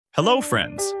Hello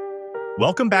friends!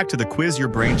 Welcome back to the Quiz Your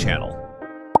Brain channel.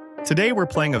 Today we're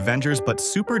playing Avengers but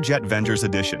Super Jet Vengers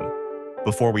edition.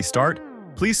 Before we start,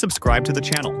 please subscribe to the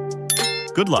channel.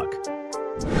 Good luck!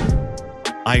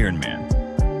 Iron Man.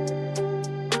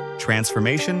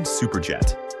 Transformation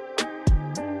Superjet.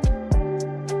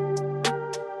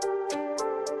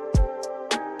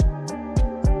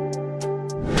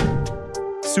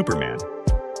 Superman.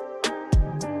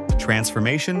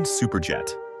 Transformation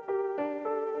Superjet.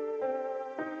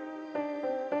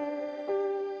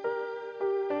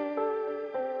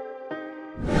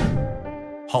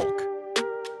 Hulk.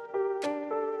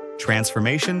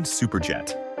 Transformation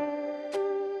Superjet.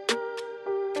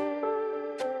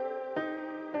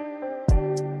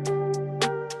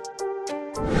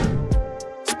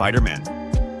 Spider-Man.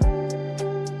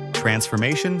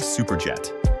 Transformation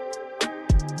Superjet.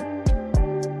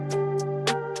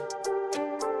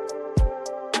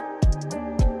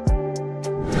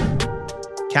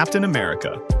 Captain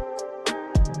America.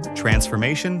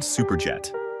 Transformation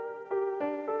Superjet.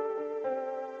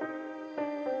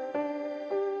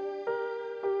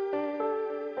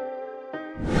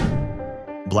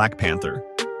 Black Panther.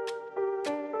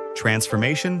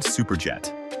 Transformation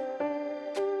Superjet.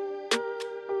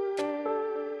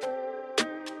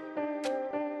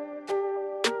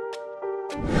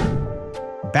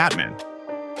 Batman.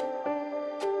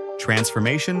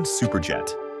 Transformation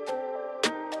Superjet.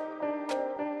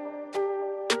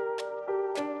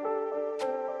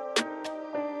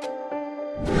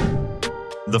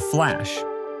 The Flash.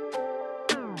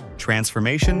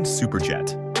 Transformation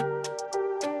Superjet.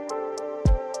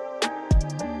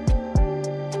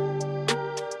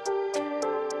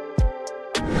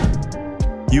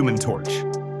 Human Torch.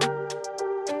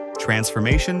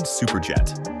 Transformation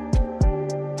Superjet.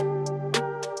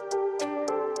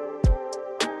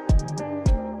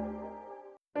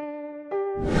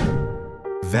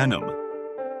 Venom.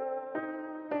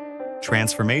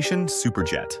 Transformation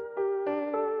Superjet.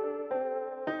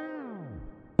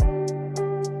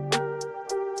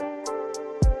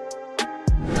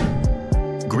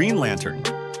 Green Lantern.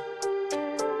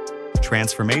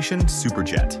 Transformation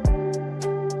Superjet.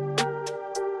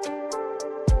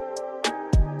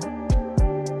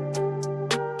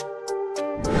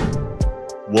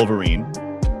 Wolverine.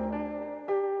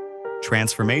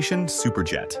 Transformation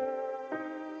Superjet.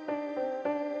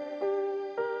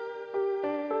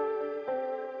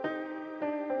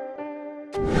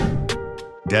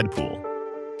 Deadpool.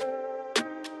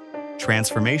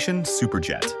 Transformation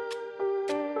Superjet.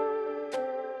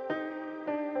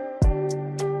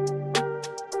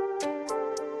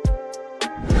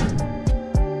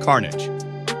 Carnage.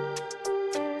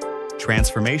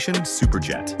 Transformation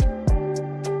Superjet.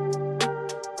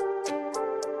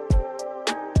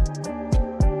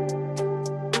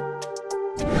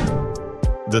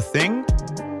 The Thing.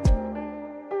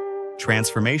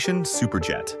 Transformation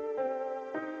Superjet.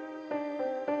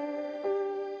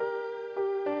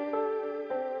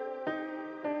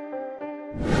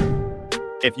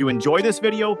 If you enjoy this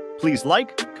video, please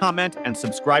like, comment, and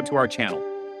subscribe to our channel.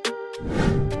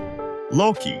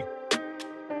 Loki.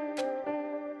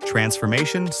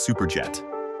 Transformation Superjet.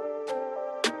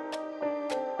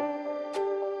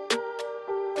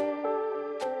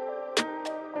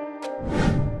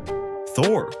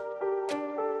 Thor.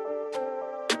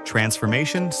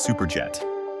 Transformation Superjet.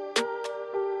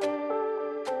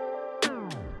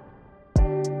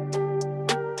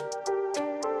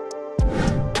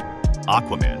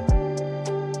 Aquaman.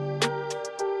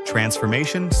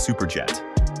 Transformation Superjet.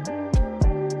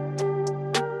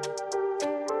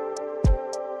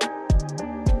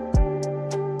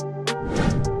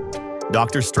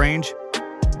 Doctor Strange.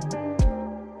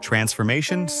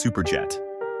 Transformation Superjet.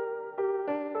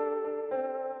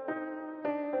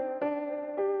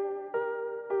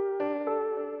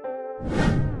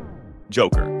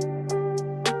 Joker.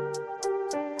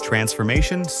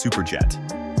 Transformation Superjet.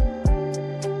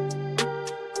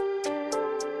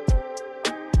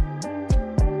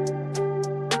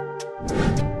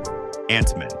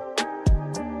 Ant-Man.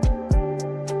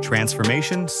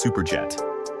 Transformation Superjet.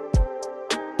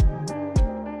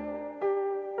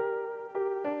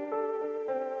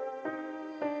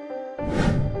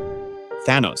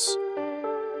 Thanos.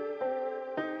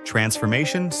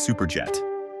 Transformation Superjet.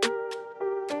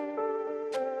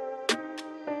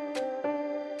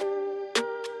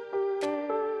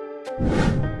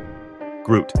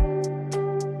 Groot.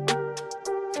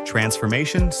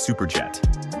 Transformation Superjet.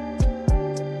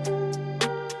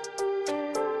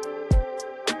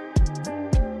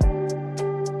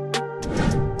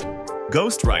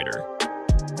 Ghost Rider.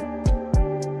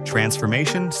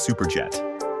 Transformation Superjet.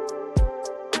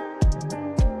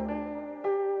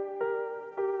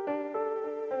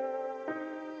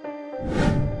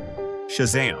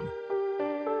 Shazam.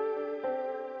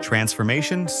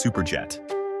 Transformation Superjet.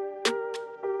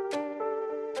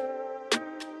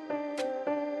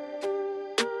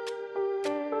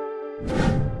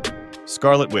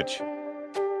 Scarlet Witch.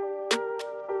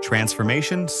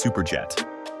 Transformation Superjet.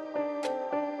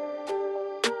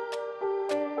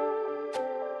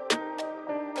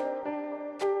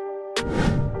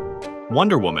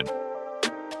 Wonder Woman.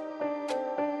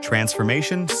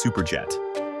 Transformation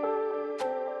Superjet.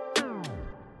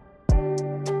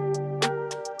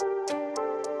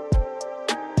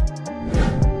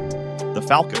 The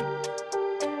Falcon.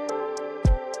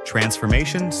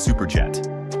 Transformation Superjet.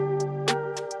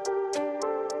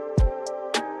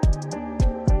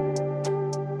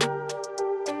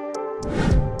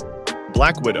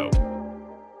 Black Widow.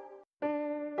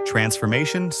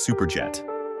 Transformation Superjet.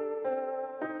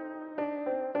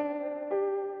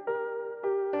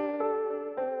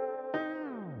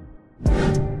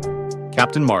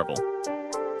 Captain Marvel.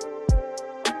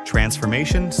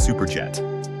 Transformation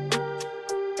Superjet.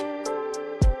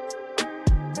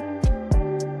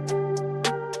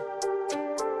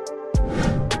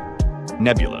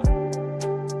 Nebula.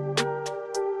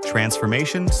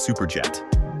 Transformation Superjet.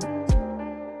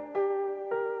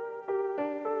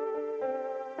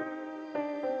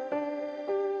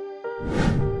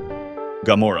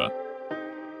 Gamora.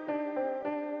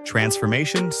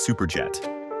 Transformation Superjet.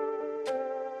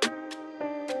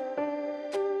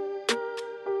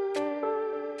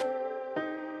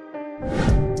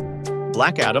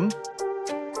 Black Adam.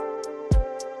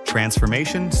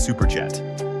 Transformation Superjet.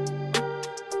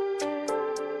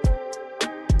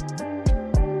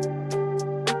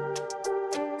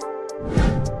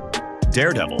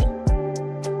 Daredevil.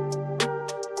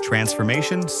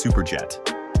 Transformation Superjet.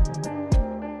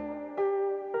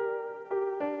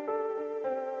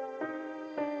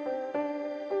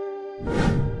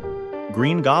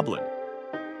 Green Goblin.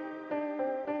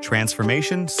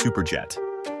 Transformation Superjet.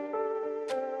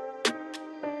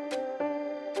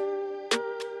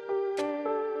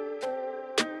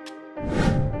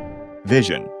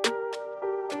 Vision.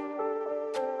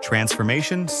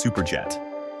 Transformation Superjet.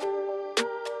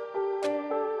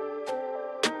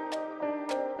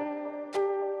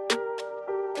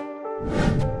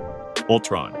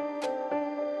 Ultron.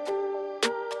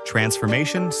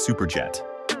 Transformation Superjet.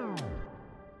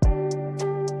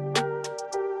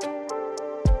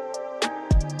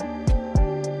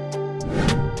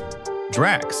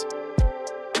 Drax.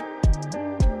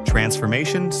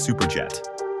 Transformation Superjet.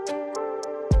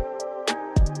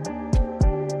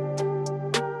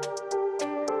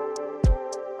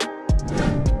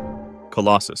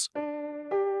 Colossus.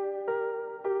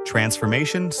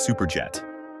 Transformation Superjet.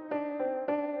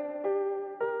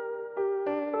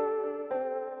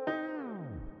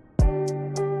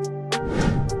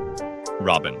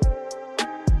 Robin.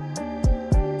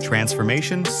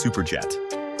 Transformation Superjet.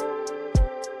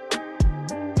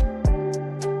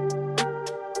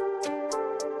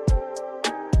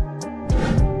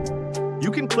 You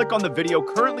can click on the video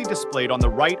currently displayed on the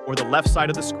right or the left side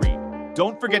of the screen.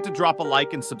 Don't forget to drop a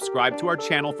like and subscribe to our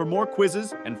channel for more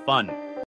quizzes and fun.